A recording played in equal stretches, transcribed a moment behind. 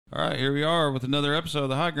All right, here we are with another episode of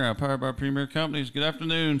The High Ground, powered by Premier Companies. Good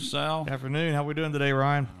afternoon, Sal. Good afternoon. How we doing today,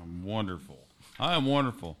 Ryan? I'm wonderful. I am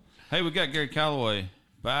wonderful. Hey, we got Gary Calloway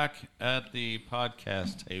back at the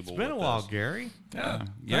podcast table. It's been a while, Gary. Yeah.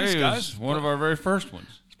 Thanks, Gary guys. was one of our very first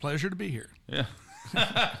ones. It's a pleasure to be here. Yeah.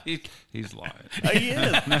 He's lying. He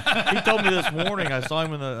is. He told me this morning. I saw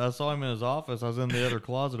him in his office. I was in the other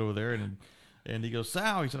closet over there, and he goes,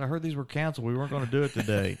 Sal, he said, I heard these were canceled. We weren't going to do it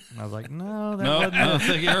today. And I was like, no, that wasn't I it.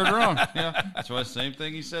 think you heard wrong. Yeah, that's the same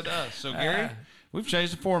thing he said to us. So, Gary, we've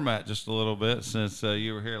changed the format just a little bit since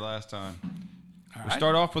you were here last time. All We right.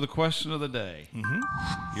 start off with a question of the day.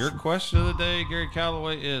 Mm-hmm. Your question of the day, Gary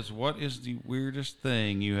Calloway, is what is the weirdest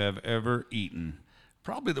thing you have ever eaten?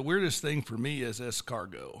 Probably the weirdest thing for me is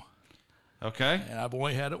escargot. Okay. And I've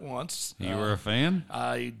only had it once. You were a fan?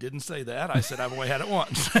 I didn't say that. I said I've only had it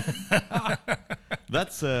once.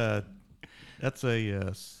 That's a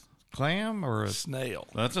clam or a Snail.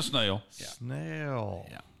 That's a snail. snail.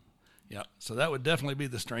 Yeah. Yeah. So that would definitely be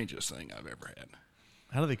the strangest thing I've ever had.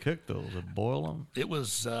 How do they cook those? They boil them? It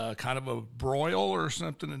was kind of a broil or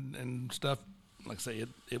something and stuff. Like I say,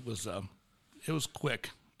 it was quick.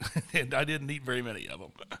 And I didn't eat very many of them.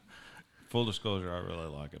 Full disclosure, I really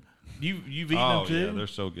like them. You've eaten them too? Yeah, they're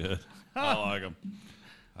so good. I like them.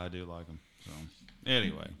 I do like them. So,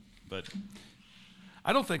 anyway, but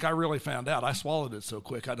I don't think I really found out. I swallowed it so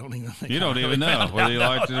quick, I don't even think you don't I really even know found whether out. you No,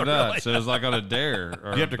 liked it or not not. really. So it's like on a dare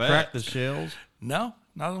or You have a to bet. crack the shells? No,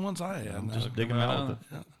 not the ones I had. No. Just dig them right out on. with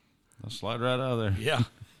it. They'll slide right out of there. Yeah.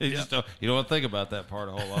 You don't want to think about that part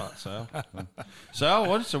a whole lot, Sal. Sal,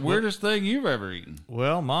 what's the weirdest thing you've ever eaten?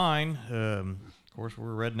 Well, mine, of course,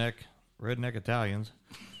 we're redneck Italians.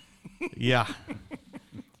 Yeah.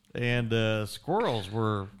 And squirrels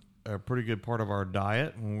were a pretty good part of our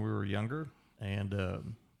diet when we were younger. And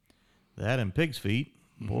that and pig's feet,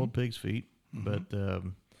 boiled pig's feet. But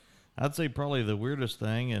I'd say probably the weirdest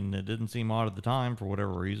thing, and it didn't seem odd at the time for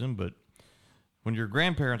whatever reason, but when your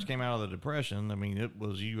grandparents came out of the Depression, I mean, it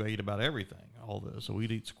was you ate about everything, all this. So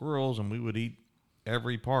we'd eat squirrels, and we would eat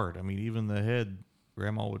every part. I mean, even the head,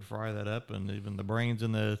 Grandma would fry that up, and even the brains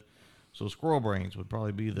so squirrel brains would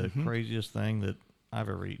probably be the craziest thing that I've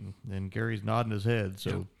ever eaten. And Gary's nodding his head,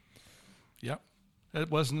 so. Yep. It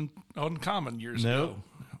wasn't uncommon years Nope. ago.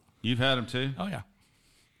 You've had them too? Oh, yeah.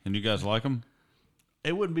 And you guys like them?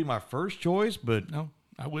 It wouldn't be my first choice, but No,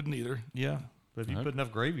 I wouldn't either. yeah. But if you put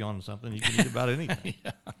enough gravy on something, you can eat about anything.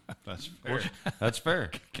 That's fair. That's fair.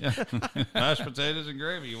 Yeah. Mashed potatoes and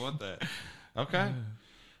gravy. You want that? Okay.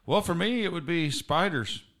 Well, for me, it would be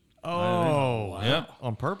spiders. Oh, Yep.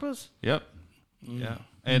 on purpose? Yep. Yeah.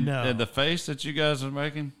 And No. and the face that you guys are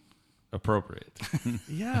making, appropriate.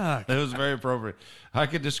 Yeah. It was very appropriate. I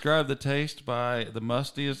could describe the taste by the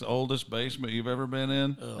mustiest, oldest basement you've ever been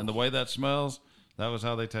in, and the way that smells. That was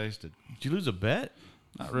how they tasted. Did you lose a bet?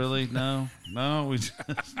 Not really. No. We just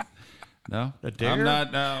no. A dare? I'm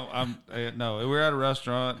not. No. No. We were at a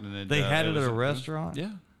restaurant, and They had it was at a restaurant?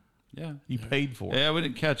 Yeah. Yeah. You paid for it. Yeah, we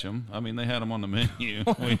didn't catch them. I mean, they had them on the menu.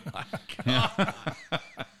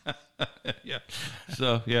 Yeah.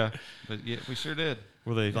 So, yeah. But, yeah, we sure did.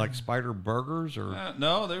 Were they like spider burgers or?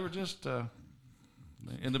 No, they were just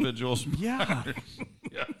individual Yeah. spiders.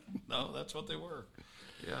 Yeah. No, that's what they were.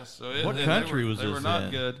 Yeah. So What country was they this were not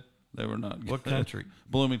in? good. They were not good. What country?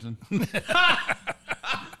 Bloomington.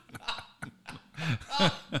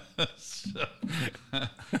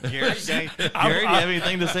 Gary, do you have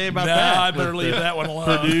anything to say about No, that? I better leave that one alone.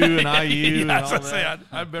 Purdue and IU and Yeah, all I say that.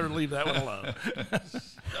 I better leave that one alone.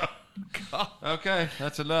 Okay,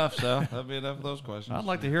 that's enough, Sal. That'll be enough of those questions. I'd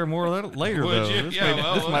like to hear more of that later, Would though. you? This,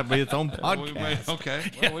 Yeah, this might be its own podcast. Okay,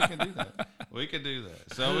 well, we can do that. We can do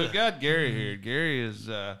that. So we've got Gary here. Gary is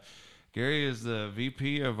the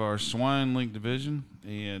VP of our SwineLink division,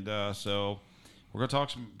 and so we're going to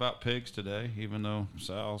talk about pigs today, even though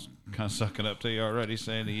Sal's kind of sucking up to you already,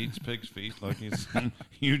 saying he eats pig's feet like he's some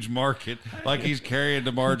huge market, like he's carrying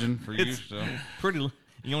the margin for you. It's So pretty.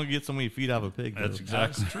 You only get so many feet out of a pig. that's though.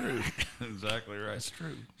 exactly true. exactly right. That's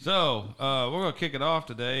true. So we're going to kick it off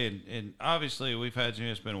today, and obviously we've had you.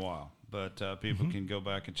 It's been a while, but people can go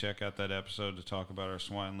back and check out that episode to talk about our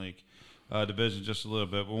SwineLink division just a little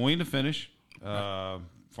bit. But Wean-to-Finish,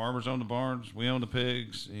 farmers own the barns, we own the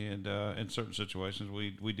pigs, and in certain situations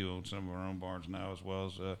we do own some of our own barns now, as well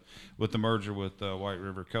as with the merger with White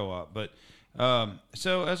River Co-op. But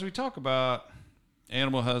so as we talk about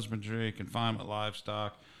animal husbandry, confinement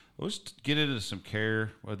livestock, let's get into some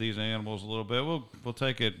care with these animals a little bit. We'll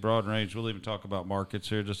take it broad range. We'll even talk about markets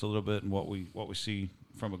here just a little bit and what we see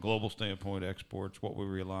from a global standpoint, exports, what we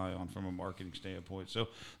rely on from a marketing standpoint. So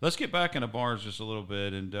let's get back into barns just a little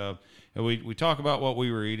bit, and we talk about what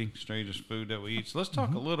we were eating, strangest food that we eat. So let's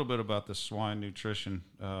talk a little bit about the swine nutrition.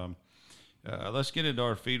 Let's get into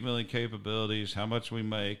our feed milling capabilities, how much we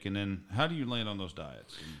make, and then how do you land on those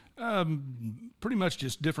diets? Pretty much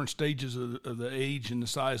just different stages of the age and the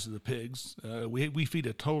size of the pigs. We feed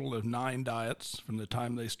a total of 9 diets from the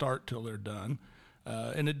time they start till they're done.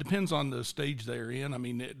 And it depends on the stage they're in. I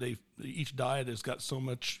mean, each diet has got so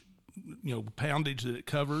much, poundage that it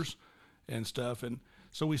covers and stuff. And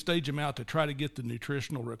so we stage them out to try to get the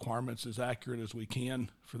nutritional requirements as accurate as we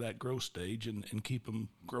can for that growth stage and keep them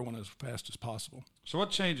growing as fast as possible. So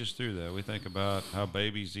what changes through that? We think about how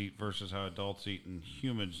babies eat versus how adults eat, and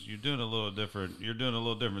humans, you're doing a little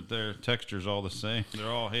different. Their texture's all the same. They're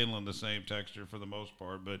all handling the same texture for the most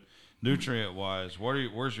part, but nutrient-wise,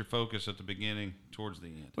 where's your focus at the beginning towards the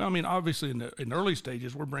end? Well, I mean, obviously in early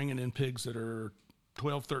stages, we're bringing in pigs that are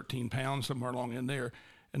 12, 13 pounds, somewhere along in there.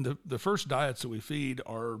 And the first diets that we feed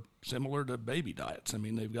are similar to baby diets. I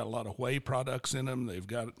mean, they've got a lot of whey products in them. They've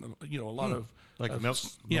got, a lot of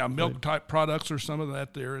milk type products or some of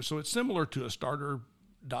that there. So it's similar to a starter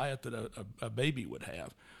diet that a baby would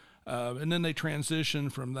have. And then they transition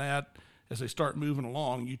from that as they start moving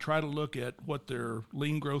along. You try to look at what their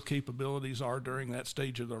lean growth capabilities are during that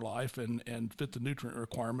stage of their life and fit the nutrient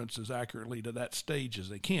requirements as accurately to that stage as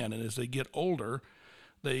they can. And as they get older,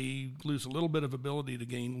 they lose a little bit of ability to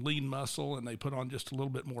gain lean muscle, and they put on just a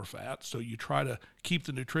little bit more fat. So you try to keep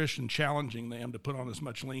the nutrition challenging them to put on as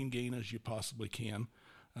much lean gain as you possibly can.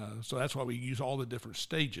 So that's why we use all the different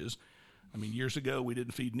stages. I mean, years ago, we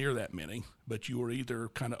didn't feed near that many, but you were either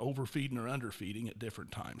kind of overfeeding or underfeeding at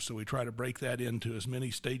different times. So we try to break that into as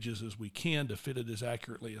many stages as we can to fit it as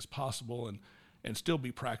accurately as possible and still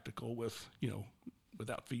be practical with,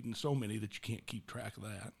 without feeding so many that you can't keep track of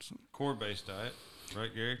that. So. Core-based diet.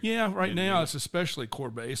 Right, Gary? Yeah, right now it's especially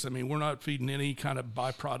core-based. I mean, we're not feeding any kind of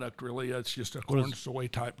byproduct, really. It's just a corn-soy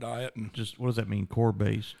type diet. And just what does that mean,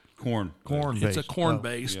 core-based? Corn-based. It's a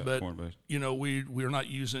corn-based, but, corn-based. We're not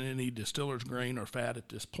using any distiller's grain or fat at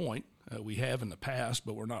this point. We have in the past,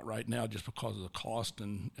 but we're not right now just because of the cost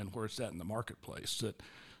and where it's at in the marketplace.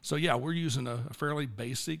 So, we're using a fairly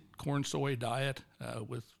basic corn-soy diet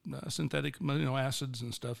with synthetic amino acids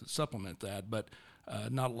and stuff that supplement that, but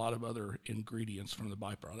not a lot of other ingredients from the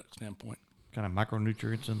byproduct standpoint. Kind of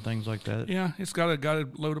micronutrients and things like that. Yeah, it's got a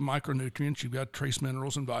load of micronutrients. You've got trace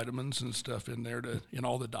minerals and vitamins and stuff in there in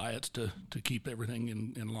all the diets to keep everything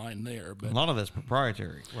in line there. But a lot of that's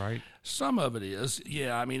proprietary, right? Some of it is.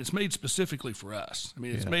 Yeah, I mean, it's made specifically for us. I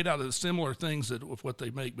mean, it's made out of similar things with what they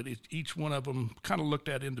make, but each one of them kind of looked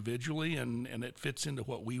at individually, and it fits into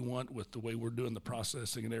what we want with the way we're doing the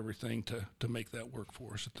processing and everything to make that work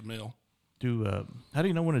for us at the mill. How do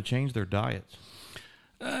you know when to change their diets?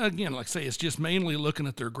 Again, like I say, it's just mainly looking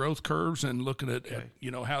at their growth curves and looking at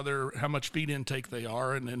how much feed intake they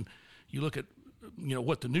are, and then you look at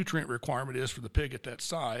what the nutrient requirement is for the pig at that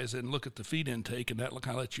size, and look at the feed intake, and that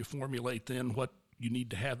kind of lets you formulate then what you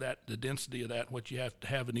need to have the density of that, what you have to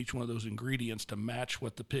have in each one of those ingredients to match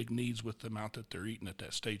what the pig needs with the amount that they're eating at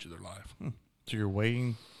that stage of their life. So you're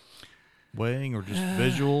weighing or just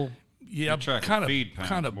visual? Yeah, kind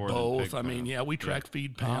of both. I mean, we track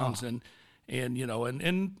feed pounds and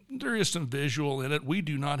there is some visual in it. We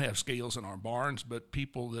do not have scales in our barns, but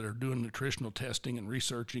people that are doing nutritional testing and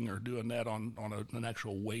researching are doing that on an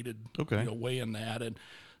actual weighted weighing that. And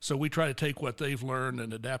so we try to take what they've learned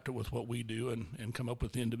and adapt it with what we do and come up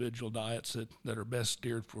with the individual diets that are best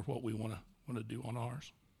steered for what we want to do on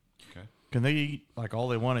ours. Okay. Can they eat like all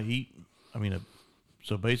they want to eat? I mean,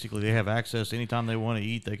 so basically they have access anytime they want to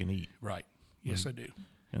eat, they can eat. Right. Yes, I do.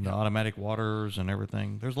 And the automatic waters and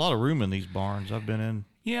everything. There's a lot of room in these barns I've been in.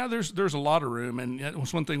 Yeah, there's a lot of room, and it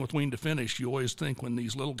was one thing with Wean-to-Finish. You always think when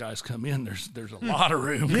these little guys come in, there's a lot of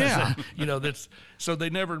room. Yeah, that's so they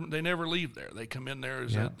never leave there. They come in there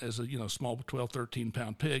as a small 12, 13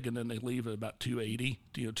 pound pig, and then they leave at about 280,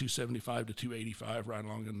 275 to 285, right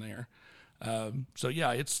along in there.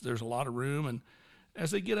 There's a lot of room, and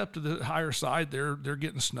as they get up to the higher side, they're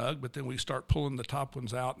getting snug, but then we start pulling the top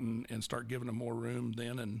ones out and start giving them more room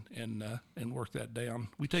then and work that down.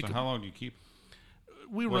 So how long do you keep?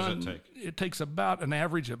 What does it take? It takes about an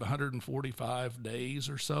average of 145 days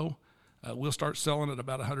or so. We'll start selling at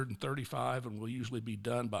about 135, and we'll usually be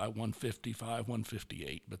done by 155,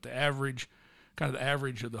 158. But the average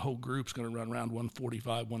of the whole group is going to run around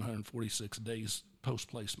 145, 146 days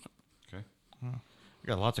post-placement. Okay. I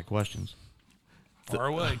got lots of questions. Far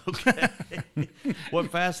away. Okay.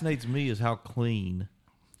 What fascinates me is how clean.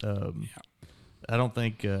 I don't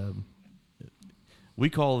think we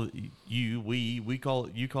call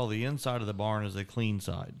the inside of the barn as a clean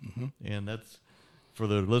side, and that's for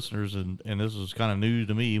the listeners. And this was kind of new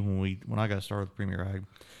to me when I got started with Premier Ag.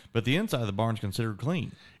 But the inside of the barn is considered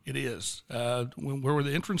clean. It is. Where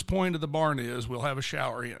the entrance point of the barn is, we'll have a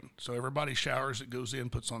shower in. So everybody showers, it goes in,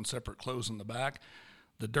 puts on separate clothes in the back.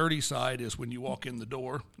 The dirty side is when you walk in the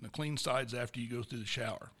door, and the clean side's after you go through the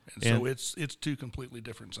shower. And so it's two completely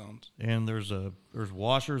different zones. And there's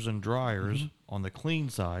washers and dryers on the clean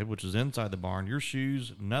side, which is inside the barn. Your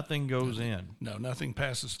shoes, nothing goes in. No, nothing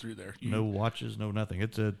passes through there. No watches, no nothing.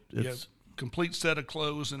 It's complete set of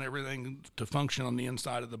clothes and everything to function on the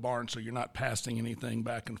inside of the barn, so you're not passing anything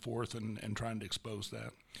back and forth and trying to expose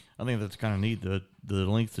that. I think that's kind of neat, the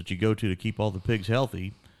lengths that you go to keep all the pigs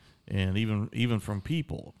healthy. And even from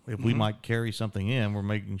people, if we might carry something in, we're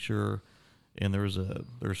making sure. And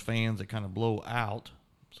there's fans that kind of blow out,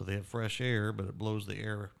 so they have fresh air, but it blows the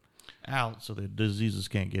air out so the diseases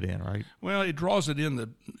can't get in, right? Well, it draws it in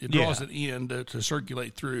to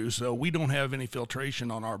circulate through. So we don't have any filtration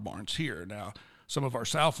on our barns here now. Some of our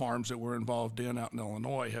sow farms that we're involved in out in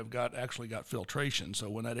Illinois have actually got filtration. So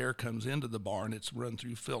when that air comes into the barn, it's run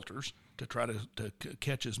through filters to try to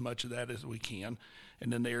catch as much of that as we can,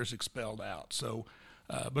 and then the air is expelled out. So,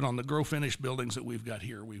 but on the grow finish buildings that we've got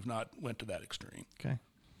here, we've not went to that extreme. Okay.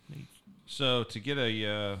 Neat. So to get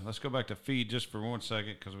let's go back to feed just for 1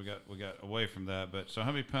 second because we got away from that. But so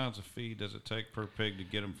how many pounds of feed does it take per pig to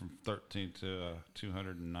get them from 13 to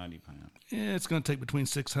 290 pounds? Yeah, it's going to take between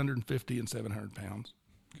 650 and 700 pounds.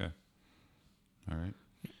 Okay. All right.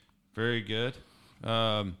 Very good.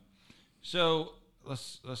 So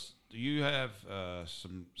let's. You have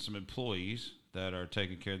some employees that are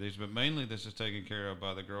taking care of these, but mainly this is taken care of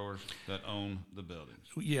by the growers that own the buildings.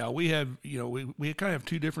 Yeah, we have, we kind of have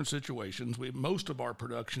two different situations. Most of our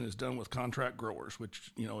production is done with contract growers,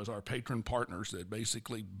 which, is our patron partners that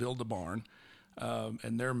basically build the barn,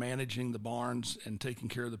 and they're managing the barns and taking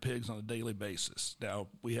care of the pigs on a daily basis. Now,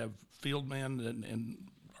 we have field men and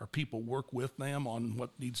our people work with them on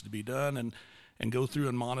what needs to be done and go through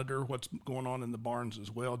and monitor what's going on in the barns as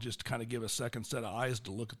well, just to kind of give a second set of eyes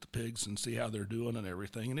to look at the pigs and see how they're doing and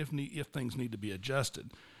everything, and if things need to be adjusted.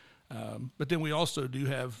 But then we also do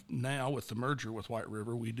have now, with the merger with White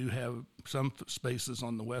River, we do have some spaces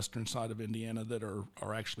on the western side of Indiana that are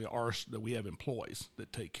actually ours, that we have employees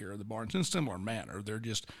that take care of the barns in a similar manner.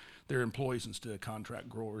 They're employees instead of contract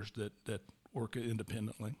growers that work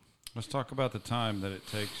independently. Let's talk about the time that it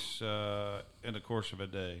takes in the course of a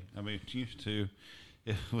day. I mean,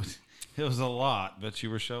 it was a lot, but you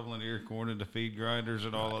were shoveling ear corn into feed grinders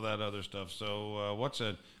and all of that other stuff. So what's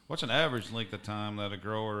an average length of time that a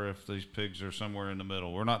grower, if these pigs are somewhere in the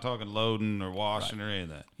middle? We're not talking loading or washing or any of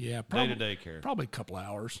that. Yeah, day-to-day care. Probably a couple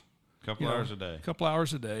hours. Hours a day. A couple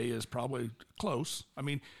hours a day is probably close. I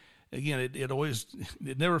mean, again,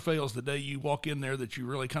 it never fails the day you walk in there that you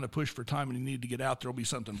really kind of push for time and you need to get out. There'll be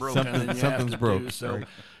something broken. Something's broke. So,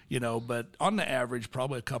 right. But on the average,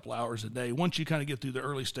 probably a couple hours a day. Once you kind of get through the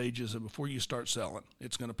early stages and before you start selling,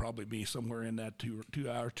 it's going to probably be somewhere in that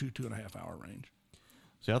 2.5 hour range.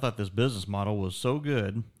 See, I thought this business model was so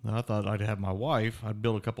good that I thought I'd have my wife. I'd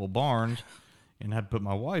build a couple of barns and I'd put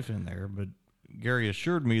my wife in there, but Gary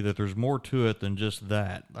assured me that there's more to it than just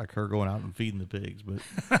that, like her going out and feeding the pigs. But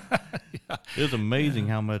it's amazing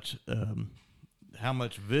how much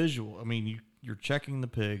visual. I mean, you're checking the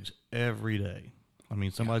pigs every day. I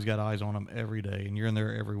mean, somebody's got eyes on them every day, and you're in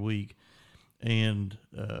there every week. And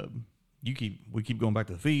we keep going back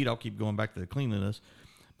to the feed. I'll keep going back to the cleanliness.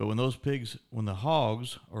 But when the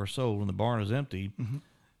hogs are sold, when the barn is empty,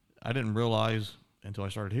 I didn't realize until I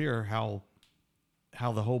started here how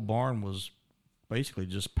the whole barn was basically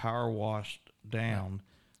just power washed down,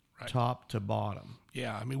 right, top to bottom.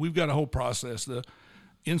 Yeah, I mean, we've got a whole process.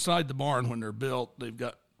 Inside the barn, when they're built, they've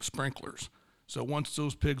got sprinklers. So once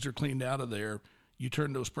those pigs are cleaned out of there, you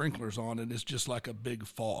turn those sprinklers on, and it's just like a big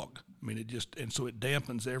fog. I mean, and so it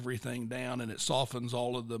dampens everything down, and it softens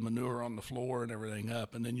all of the manure on the floor and everything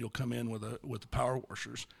up. And then you'll come in with the power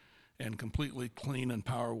washers and completely clean and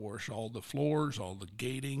power wash all the floors, all the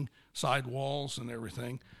gating, sidewalls, and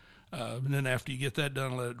everything. And then after you get that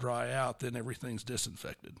done, let it dry out, then everything's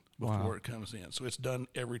disinfected before it comes in. So it's done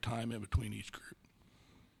every time in between each group.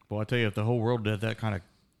 Well, I tell you, if the whole world did that kind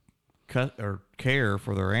of care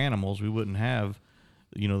for their animals, we wouldn't have,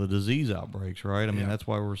 the disease outbreaks, right? I mean, that's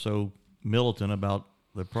why we're so militant about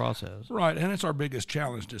the process. Right, and it's our biggest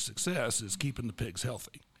challenge to success is keeping the pigs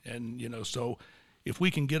healthy. And, so if we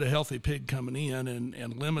can get a healthy pig coming in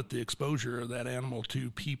and limit the exposure of that animal to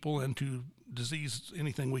people and to disease,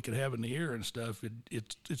 anything we could have in the air and stuff,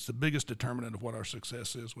 it's the biggest determinant of what our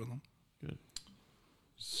success is with them. Good.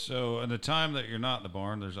 So, in the time that you're not in the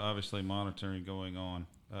barn, there's obviously monitoring going on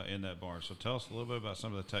in that barn. So, tell us a little bit about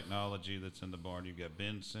some of the technology that's in the barn. You've got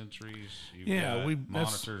bin sentries, you've got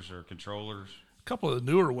monitors or controllers. A couple of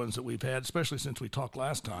the newer ones that we've had, especially since we talked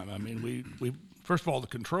last time. I mean, we first of all,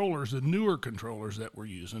 the newer controllers that we're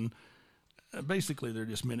using, basically they're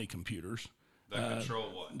just mini computers. That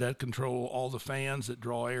control what? That control all the fans that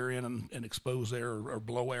draw air in and expose air or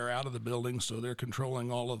blow air out of the building. So they're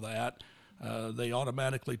controlling all of that. They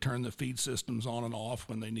automatically turn the feed systems on and off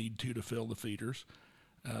when they need to fill the feeders.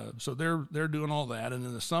 So they're doing all that. And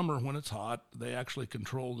in the summer when it's hot, they actually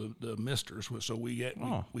control the misters. So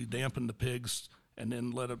we dampen the pigs and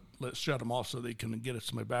then let shut them off so they can get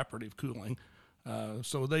some evaporative cooling.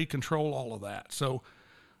 So they control all of that. So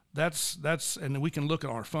that's and then we can look at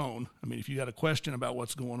our phone. I mean, if you got a question about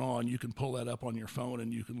what's going on, you can pull that up on your phone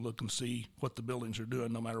and you can look and see what the buildings are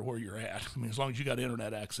doing no matter where you're at. I mean, as long as you got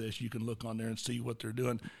internet access, you can look on there and see what they're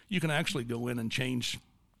doing. You can actually go in and change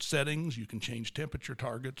settings. You can change temperature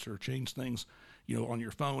targets or change things, on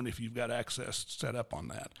your phone if you've got access set up on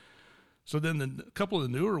that. So then a couple of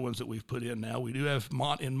the newer ones that we've put in now, we do have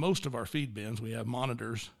in most of our feed bins, we have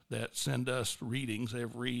monitors that send us readings I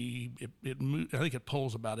think it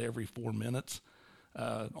pulls about every 4 minutes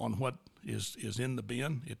on what is in the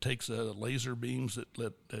bin. It takes laser beams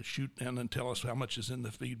that shoot in and tell us how much is in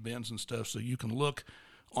the feed bins and stuff. So you can look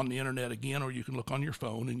on the internet again, or you can look on your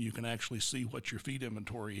phone and you can actually see what your feed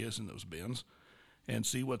inventory is in those bins and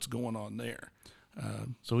see what's going on there.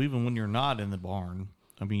 So even when you're not in the barn,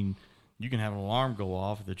 I mean, you can have an alarm go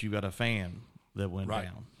off that you got a fan that went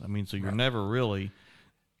down. I mean, so you're never really,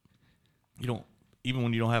 even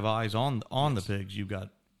when you don't have eyes on the pigs, you've got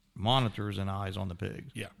monitors and eyes on the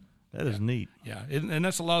pigs. Yeah. That is neat. Yeah. And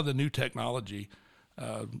that's a lot of the new technology.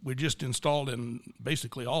 We just installed in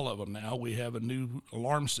basically all of them now. We have a new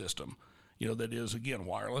alarm system, that is, again,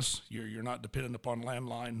 wireless. You're not dependent upon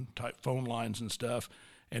landline type phone lines and stuff.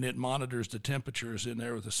 And it monitors the temperatures in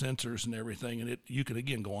there with the sensors and everything. And you can,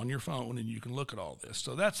 again, go on your phone and you can look at all this.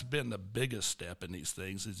 So that's been the biggest step in these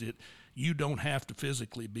things you don't have to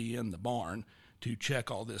physically be in the barn to check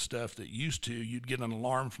all this stuff that you'd get an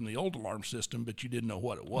alarm from the old alarm system, but you didn't know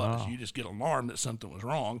what it was. You just get an alarm that something was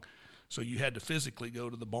wrong. So you had to physically go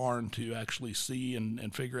to the barn to actually see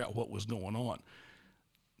and figure out what was going on.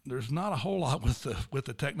 There's not a whole lot with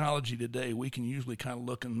the technology today. We can usually kind of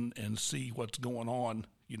look and see what's going on,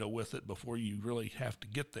 with it before you really have to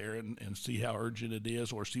get there and see how urgent it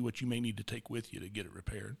is or see what you may need to take with you to get it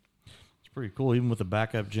repaired. It's pretty cool, even with the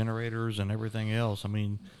backup generators and everything else. I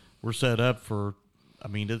mean, it's set up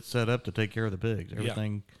to take care of the pigs.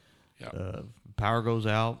 Everything, power goes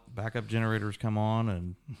out, backup generators come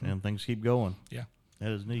on, and things keep going. Yeah.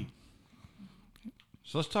 That is neat.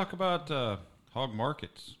 So let's talk about hog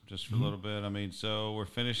markets just for a little bit. I mean, so we're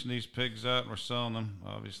finishing these pigs out and we're selling them.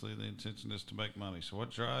 Obviously, the intention is to make money. So what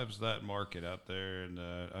drives that market out there? And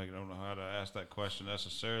I don't know how to ask that question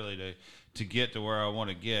necessarily to get to where I want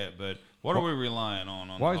to get, but what are we relying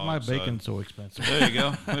on why the is my hog bacon side? so expensive? There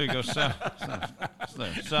you go. Sal,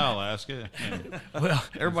 ask it. Well,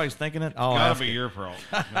 everybody's thinking it. It's got to be your problem.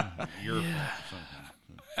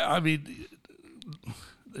 I mean,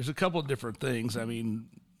 there's a couple of different things. I mean,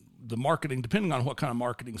 the marketing, depending on what kind of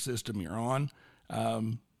marketing system you're on,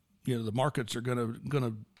 the markets are going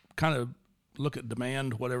to kind of look at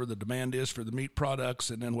demand, whatever the demand is for the meat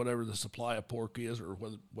products, and then whatever the supply of pork is, or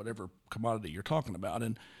whatever commodity you're talking about,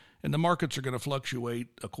 and the markets are going to fluctuate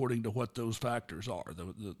according to what those factors are.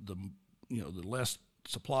 The less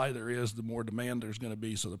supply there is, the more demand there's going to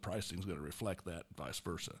be, so the pricing is going to reflect that, vice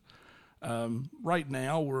versa. Right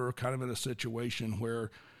now, we're kind of in a situation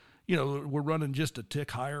where we're running just a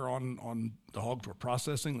tick higher on the hogs we're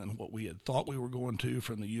processing than what we had thought we were going to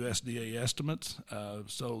from the USDA estimates.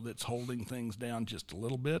 So that's holding things down just a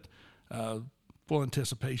little bit. Full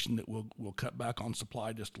anticipation that we'll cut back on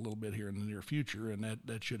supply just a little bit here in the near future, and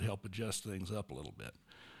that should help adjust things up a little bit.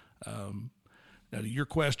 Now, to your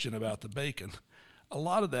question about the bacon, a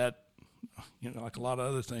lot of that, like a lot of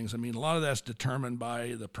other things, I mean, a lot of that's determined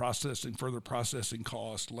by the further processing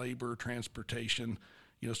costs, labor, transportation.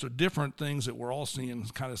 So different things that we're all seeing,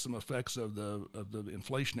 kind of some effects of the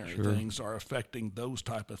inflationary things are affecting those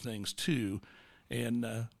type of things too. And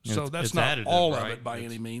so that's not additive, all of it by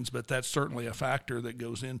any means, but that's certainly a factor that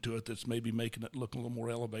goes into it that's maybe making it look a little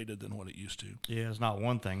more elevated than what it used to. Yeah, it's not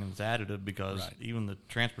one thing, it's additive because even the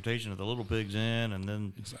transportation of the little pigs in and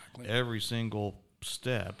then every single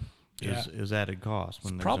step is added cost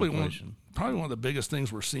when there's probably inflation. Probably one of the biggest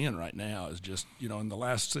things we're seeing right now is just, in the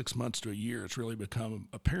last 6 months to a year, it's really become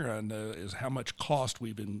apparent is how much cost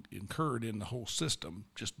we've incurred in the whole system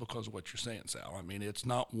just because of what you're saying, Sal. I mean, it's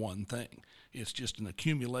not one thing. It's just an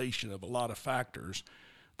accumulation of a lot of factors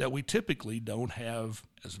that we typically don't have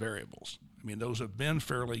as variables. I mean, those have been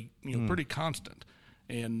fairly, pretty constant,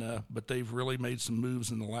 and but they've really made some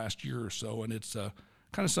moves in the last year or so, and it's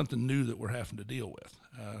kind of something new that we're having to deal with.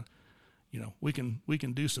 We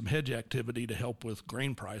can do some hedge activity to help with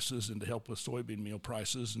grain prices and to help with soybean meal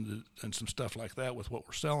prices and some stuff like that with what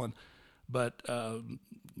we're selling, but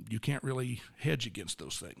you can't really hedge against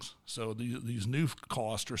those things. So these new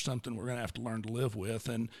costs are something we're going to have to learn to live with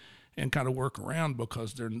and kind of work around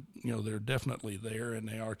because they're definitely there and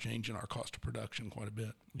they are changing our cost of production quite a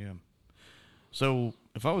bit. Yeah. So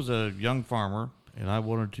if I was a young farmer and I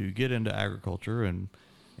wanted to get into agriculture and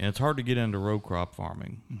it's hard to get into row crop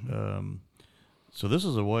farming. Mm-hmm. So this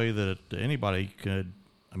is a way that anybody could,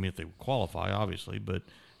 if they qualify, obviously, but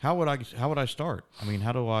how would I start? I mean,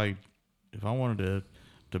 if I wanted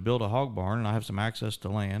to build a hog barn and I have some access to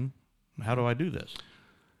land, how do I do this?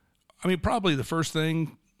 I mean, probably the first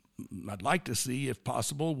thing I'd like to see, if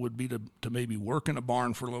possible, would be to maybe work in a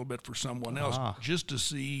barn for a little bit for someone else, just to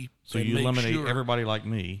see. So you eliminate everybody like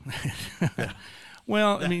me.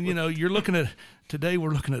 Well, I mean, you're looking at today.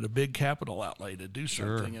 We're looking at a big capital outlay to do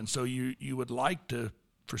something, and so you would like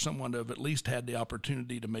for someone to have at least had the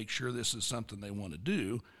opportunity to make sure this is something they want to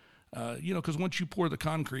do. Because once you pour the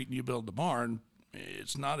concrete and you build the barn,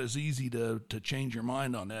 it's not as easy to change your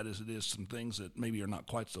mind on that as it is some things that maybe are not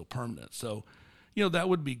quite so permanent. So, that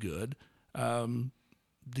would be good.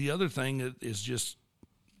 The other thing is just,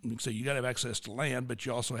 so you got to have access to land, but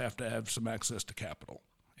you also have to have some access to capital.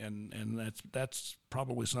 And that's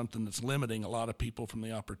probably something that's limiting a lot of people from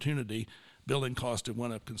the opportunity. Building costs have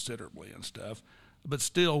went up considerably and stuff. But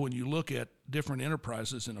still, when you look at different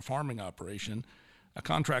enterprises in a farming operation, a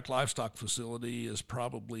contract livestock facility is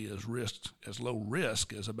probably as low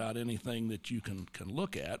risk as about anything that you can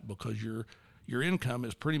look at, because your income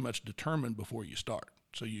is pretty much determined before you start.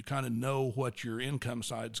 So you kind of know what your income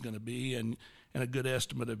side is going to be and a good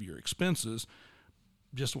estimate of your expenses.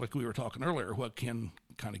 Just like we were talking earlier, what can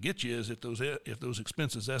kind of get you is if those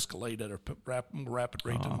expenses escalate at a more rapid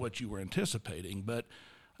rate than what you were anticipating. But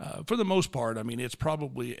for the most part, it's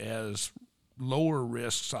probably as lower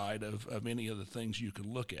risk side of any of the things you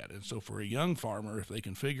can look at. And so for a young farmer, if they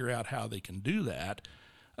can figure out how they can do that,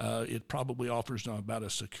 it probably offers them about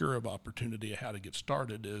as secure of opportunity of how to get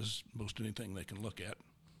started as most anything they can look at.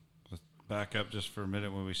 Let's back up just for a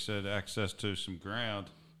minute when we said access to some ground.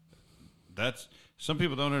 Some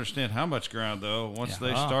people don't understand how much ground, though. Once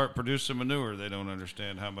they start producing manure, they don't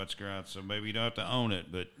understand how much ground. So maybe you don't have to own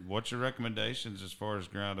it, but what's your recommendations as far as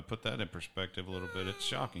ground to put that in perspective a little bit? It's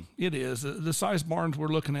shocking. It is. The size barns we're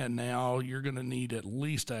looking at now, you're going to need at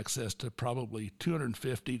least access to probably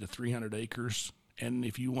 250 to 300 acres. And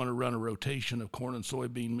if you want to run a rotation of corn and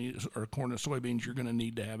soybeans, you're going to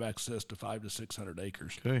need to have access to 500 to 600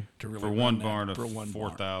 acres. Okay. To really for one barn of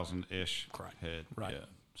 4,000-ish head. Right. Yeah.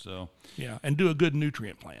 So and do a good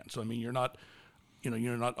nutrient plan. So you're not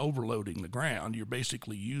overloading the ground. You're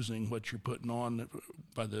basically using what you're putting on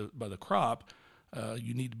by the crop.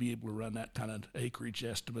 You need to be able to run that kind of acreage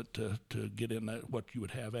estimate to get in what you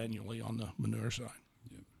would have annually on the manure side.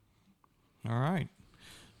 All right.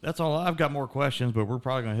 That's all. I've got more questions, but we're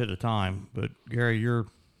probably going to hit a time. But Gary, your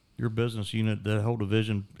business unit, the whole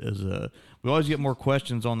division is we always get more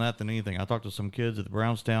questions on that than anything. I talked to some kids at the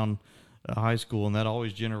Brownstown high school, and that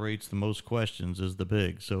always generates the most questions is the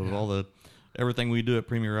pig. So of everything we do at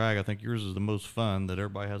Premier Ag, I think yours is the most fun that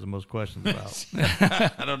everybody has the most questions about.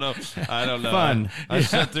 I don't know. Fun. I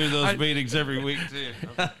sit through those meetings every week too.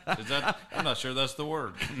 I'm not sure that's the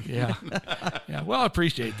word. Yeah. Well, I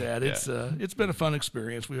appreciate that. It's been a fun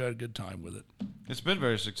experience. We've had a good time with it. It's been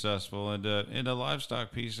very successful, and in the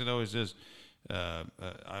livestock piece, it always is.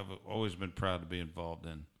 I've always been proud to be involved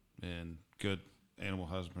in good animal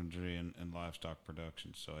husbandry and livestock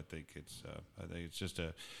production. So I think it's just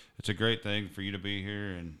it's a great thing for you to be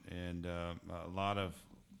here, and a lot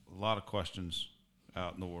of questions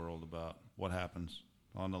out in the world about what happens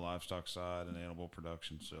on the livestock side and animal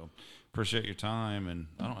production. So appreciate your time, and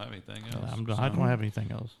I don't have anything else. I don't have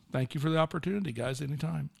anything else. Thank you for the opportunity, guys.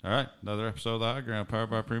 Anytime. All right, another episode of the High Ground,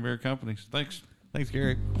 powered by Premier Companies. Thanks,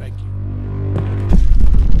 Gary. Thank you.